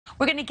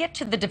We're going to get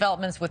to the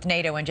developments with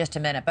NATO in just a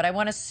minute, but I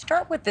want to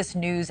start with this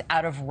news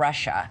out of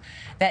Russia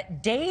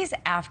that days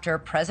after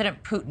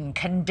President Putin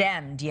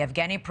condemned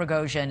Yevgeny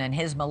Prigozhin and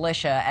his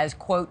militia as,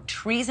 quote,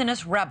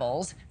 treasonous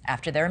rebels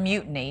after their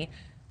mutiny,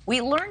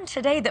 we learned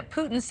today that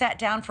Putin sat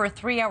down for a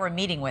 3-hour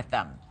meeting with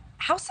them.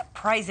 How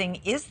surprising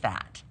is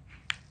that?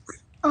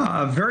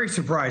 Very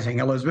surprising,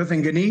 Elizabeth,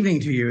 and good evening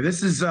to you.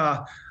 This is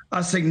a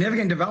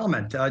significant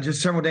development.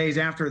 Just several days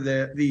after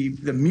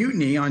the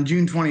mutiny on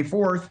June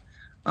 24th,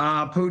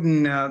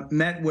 Putin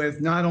met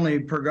with not only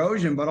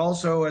Prigozhin, but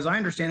also, as I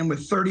understand him,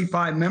 with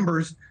 35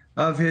 members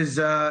of his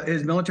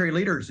military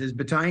leaders, his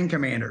battalion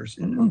commanders.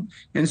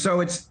 And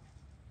so it's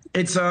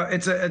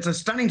a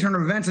stunning turn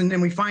of events,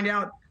 and we find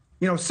out,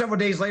 several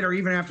days later,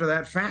 even after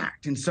that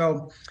fact. And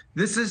so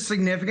this is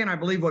significant. I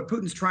believe what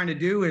Putin's trying to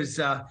do is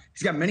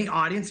he's got many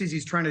audiences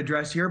he's trying to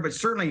address here, but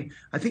certainly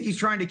I think he's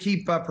trying to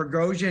keep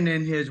Prigozhin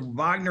and his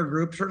Wagner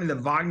group, certainly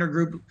the Wagner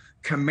group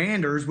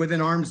commanders,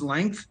 within arm's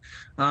length,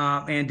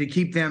 and to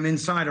keep them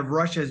inside of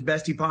Russia as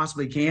best he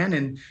possibly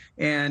can.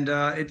 And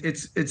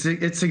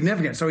it's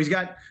significant. So he's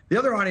got the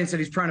other audience that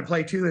he's trying to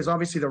play too is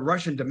obviously the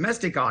Russian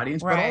domestic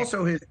audience, right, but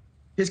also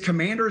his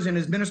commanders and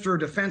his minister of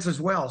defense as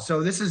well.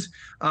 So this is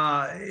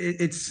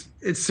it's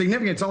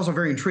significant. It's also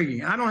very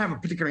intriguing. I don't have a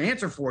particular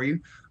answer for you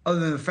other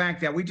than the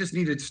fact that we just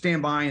need to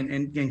stand by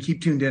and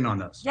keep tuned in on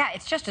this. Yeah,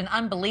 it's just an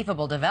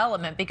unbelievable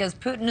development because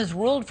Putin has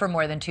ruled for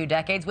more than 2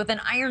 decades with an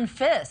iron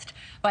fist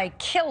by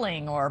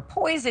killing or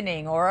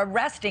poisoning or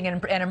arresting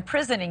and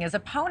imprisoning his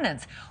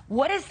opponents.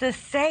 What does this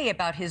say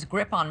about his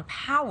grip on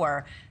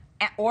power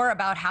or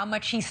about how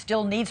much he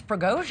still needs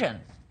Prigozhin?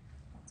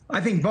 I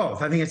think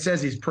both. I think it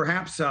says he's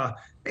perhaps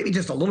maybe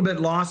just a little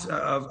bit lost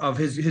of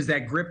his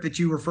that grip that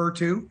you refer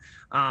to.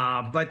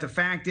 But the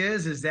fact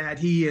is that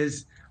he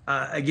is,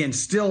 again,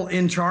 still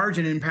in charge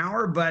and in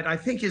power. But I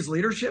think his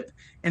leadership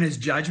and his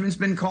judgment's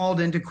been called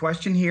into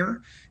question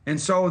here. And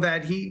so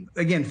that he,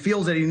 again,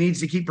 feels that he needs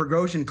to keep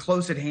Prigozhin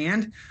close at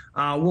hand.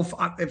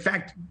 In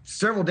fact,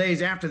 several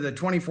days after the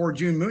 24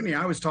 June mutiny,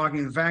 I was talking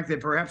to the fact that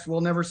perhaps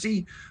we'll never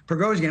see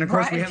Prigozhin. Of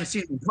course, right, we haven't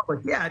seen him in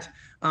public yet,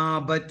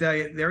 but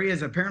there he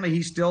is. Apparently,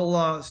 he's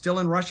still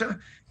in Russia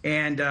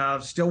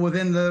and still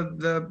within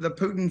the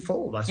Putin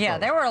fold, I suppose. Yeah,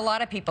 there were a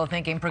lot of people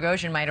thinking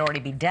Prigozhin might already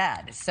be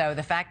dead. So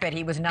the fact that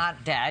he was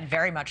not dead,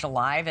 very much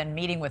alive, and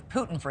meeting with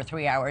Putin for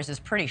 3 hours is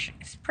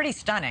pretty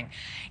stunning.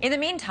 In the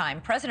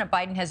meantime, President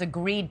Biden has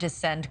agreed to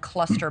send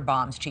cluster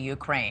bombs to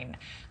Ukraine.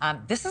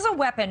 This is a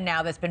weapon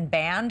now that's been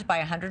banned by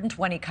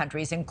 120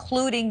 countries,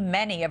 including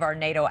many of our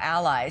NATO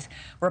allies.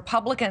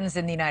 Republicans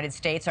in the United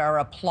States are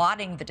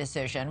applauding the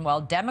decision, while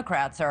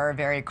Democrats are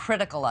very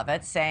critical of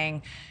it,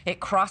 saying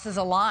it crosses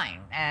a line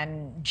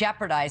and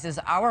jeopardizes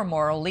our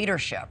moral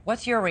leadership.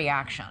 What's your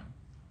reaction?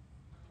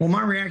 Well,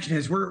 my reaction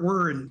is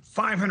we're in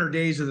 500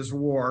 days of this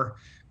war,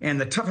 and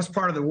the toughest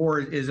part of the war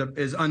is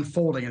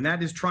unfolding, and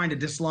that is trying to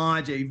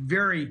dislodge a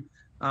very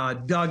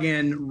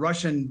dug-in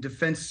Russian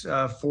defense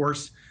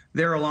force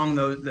there along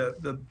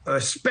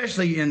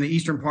especially in the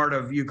eastern part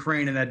of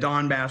Ukraine and that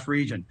Donbass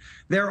region.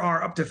 There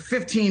are up to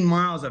 15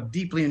 miles of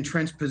deeply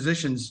entrenched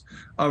positions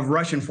of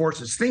Russian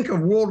forces. Think of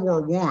World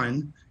War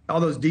I, all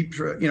those deep,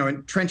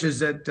 trenches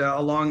that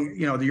along,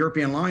 the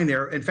European line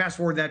there, and fast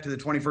forward that to the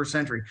 21st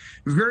century.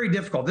 Very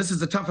difficult. This is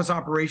the toughest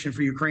operation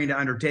for Ukraine to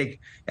undertake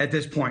at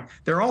this point.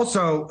 They're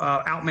also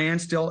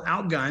outmanned, still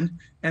outgunned,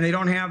 and they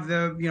don't have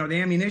the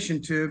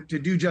ammunition to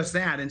do just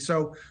that. And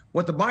so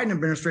what the Biden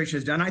administration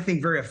has done, I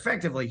think very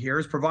effectively here,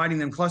 is providing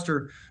them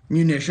cluster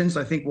munitions.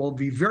 I think will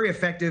be very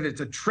effective. It's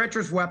a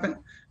treacherous weapon,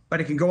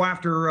 but it can go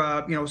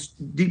after,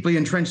 deeply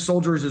entrenched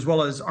soldiers as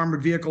well as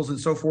armored vehicles and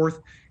so forth.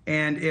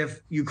 And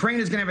if Ukraine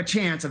is going to have a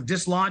chance of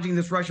dislodging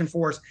this Russian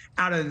force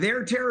out of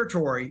their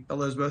territory,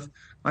 Elizabeth,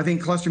 I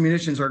think cluster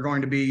munitions are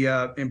going to be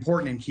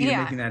important and key to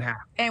making that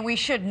happen. And we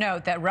should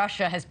note that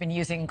Russia has been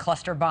using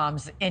cluster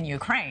bombs in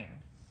Ukraine.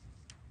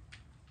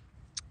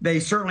 They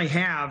certainly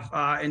have.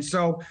 And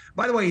so,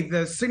 by the way,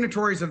 the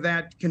signatories of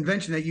that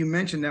convention that you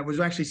mentioned that was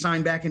actually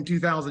signed back in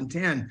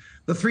 2010,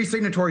 the 3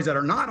 signatories that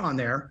are not on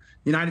there,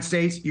 United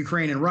States,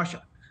 Ukraine, and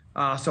Russia.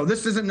 So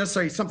this isn't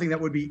necessarily something that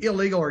would be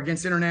illegal or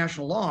against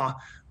international law,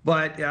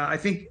 but I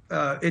think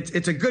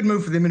it's a good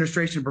move for the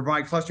administration to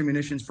provide cluster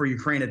munitions for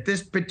Ukraine at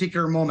this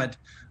particular moment.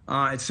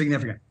 It's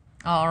significant.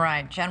 All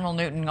right, General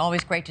Newton,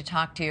 always great to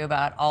talk to you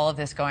about all of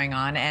this going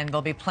on. And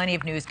there'll be plenty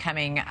of news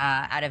coming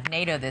out of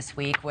NATO this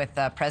week with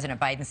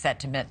President Biden set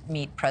to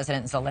meet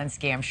President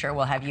Zelensky. I'm sure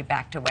we'll have you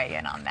back to weigh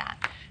in on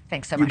that.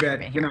 Thanks so much for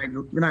being here.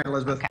 Good night,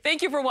 Elizabeth. Okay.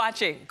 Thank you for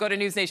watching. Go to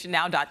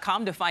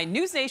newsnationnow.com to find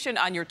NewsNation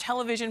on your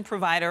television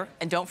provider.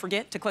 And don't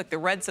forget to click the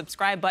red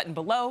subscribe button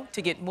below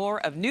to get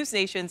more of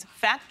NewsNation's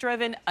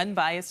fact-driven,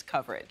 unbiased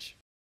coverage.